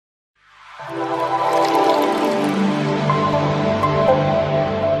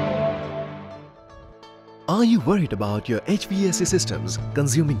you worried about your HVAC systems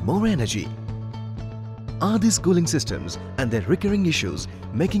consuming more energy? Are these cooling systems and their recurring issues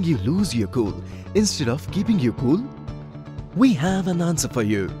making you lose your cool instead of keeping you cool? We have an answer for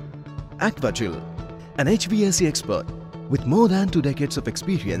you. Aqua, an HVAC expert with more than 2 decades of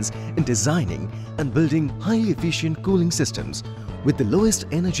experience in designing and building highly efficient cooling systems with the lowest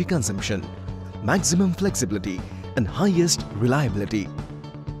energy consumption, maximum flexibility and highest reliability.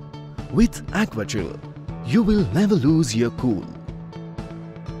 With Aqua, you will never lose your cool.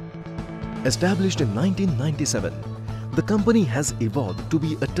 Established in 1997, the company has evolved to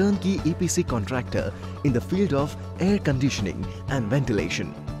be a turnkey EPC contractor in the field of air conditioning and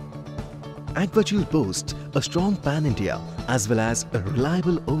ventilation. Aqua boasts a strong pan-India as well as a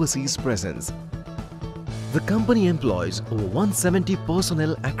reliable overseas presence. The company employs over 170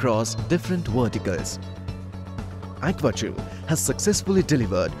 personnel across different verticals. Aqua has successfully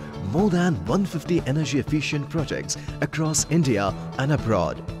delivered more than 150 energy-efficient projects across India and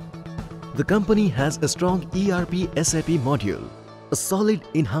abroad. The company has a strong ERP SAP module, a solid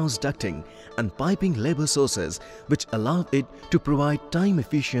in-house ducting and piping labor sources which allow it to provide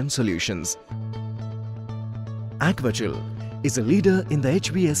time-efficient solutions. Aqua is a leader in the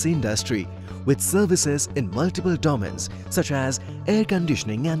HVAC industry with services in multiple domains such as air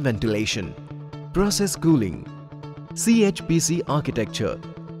conditioning and ventilation, process cooling, CHPC architecture,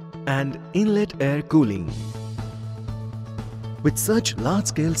 and inlet air cooling. With such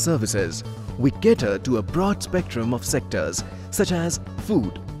large-scale services, we cater to a broad spectrum of sectors such as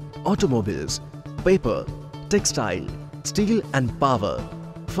food, automobiles, paper, textile, steel and power,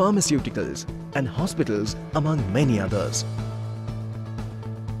 pharmaceuticals and hospitals among many others.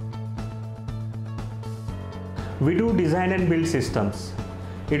 We do design and build systems.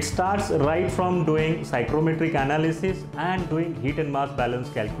 It starts right from doing psychrometric analysis and doing heat and mass balance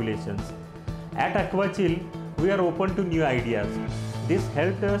calculations. At Aqua, we are open to new ideas. This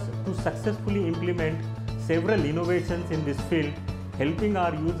helped us to successfully implement several innovations in this field, helping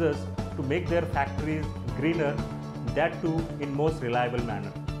our users to make their factories greener, that too in most reliable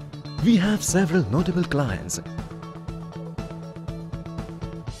manner. We have several notable clients.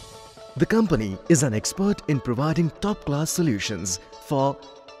 The company is an expert in providing top-class solutions for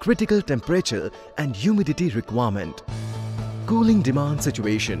critical temperature and humidity requirement, cooling demand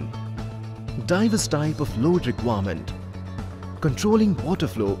situation, diverse type of load requirement, controlling water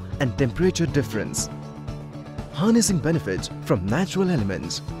flow and temperature difference, harnessing benefits from natural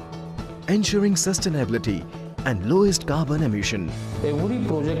elements, ensuring sustainability and lowest carbon emission. Every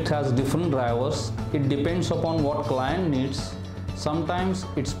project has different drivers. It depends upon what client needs. Sometimes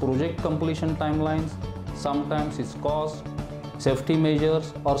it's project completion timelines, sometimes it's cost, safety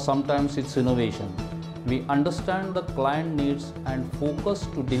measures, or sometimes it's innovation. We understand the client needs and focus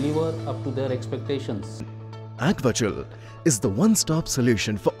to deliver up to their expectations. Aqua is the one-stop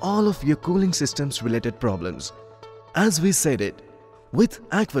solution for all of your cooling systems related problems. As we said it, with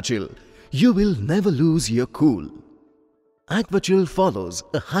Aqua you will never lose your cool. Aqua follows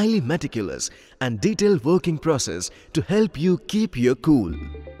a highly meticulous and detailed working process to help you keep your cool.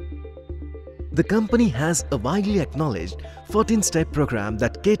 The company has a widely acknowledged 14-step program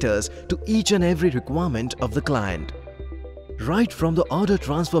that caters to each and every requirement of the client. Right from the order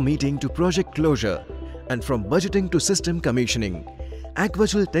transfer meeting to project closure and from budgeting to system commissioning, Aqua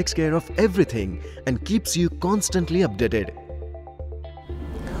takes care of everything and keeps you constantly updated.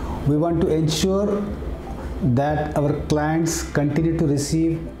 We want to ensure that our clients continue to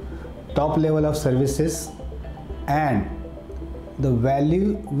receive top level of services and the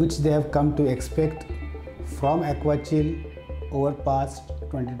value which they have come to expect from Aqua over past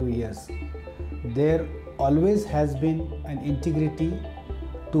 22 years. There always has been an integrity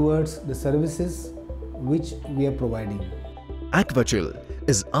towards the services which we are providing. Aqua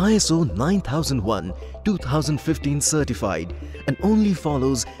is ISO 9001-2015 certified and only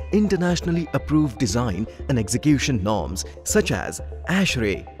follows internationally approved design and execution norms such as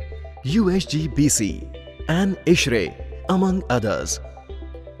ASHRAE, USGBC and ISHRAE, among others.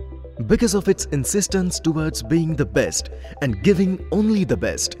 Because of its insistence towards being the best and giving only the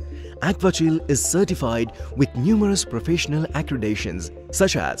best, Aqua is certified with numerous professional accreditations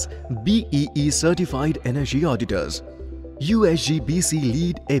such as BEE Certified Energy Auditors, USGBC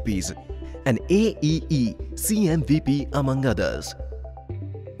Lead APs and AEE CMVP among others.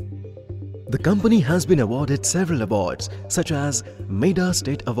 The company has been awarded several awards such as MEDA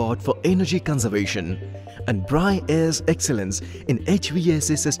State Award for Energy Conservation and BRI Air's Excellence in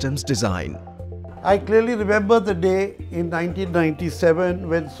HVAC Systems Design. I clearly remember the day in 1997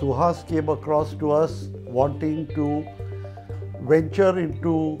 when Suhas came across to us wanting to venture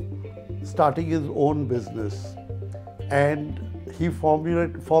into starting his own business, and he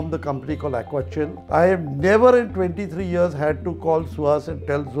formed the company called Aqua. I have never in 23 years had to call Suhas and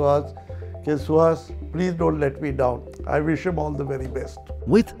tell Suhas, "Okay, Suhas, please don't let me down." I wish him all the very best.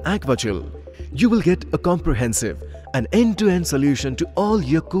 With Aqua, you will get a comprehensive and end-to-end solution to all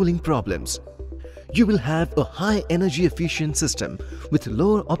your cooling problems. You will have a high energy efficient system with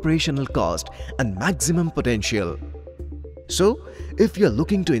lower operational cost and maximum potential. So, if you are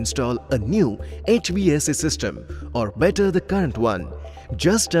looking to install a new HVAC system or better the current one,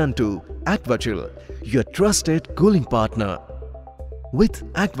 just turn to Aqua, your trusted cooling partner. With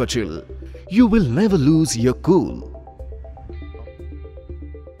Aqua, you will never lose your cool.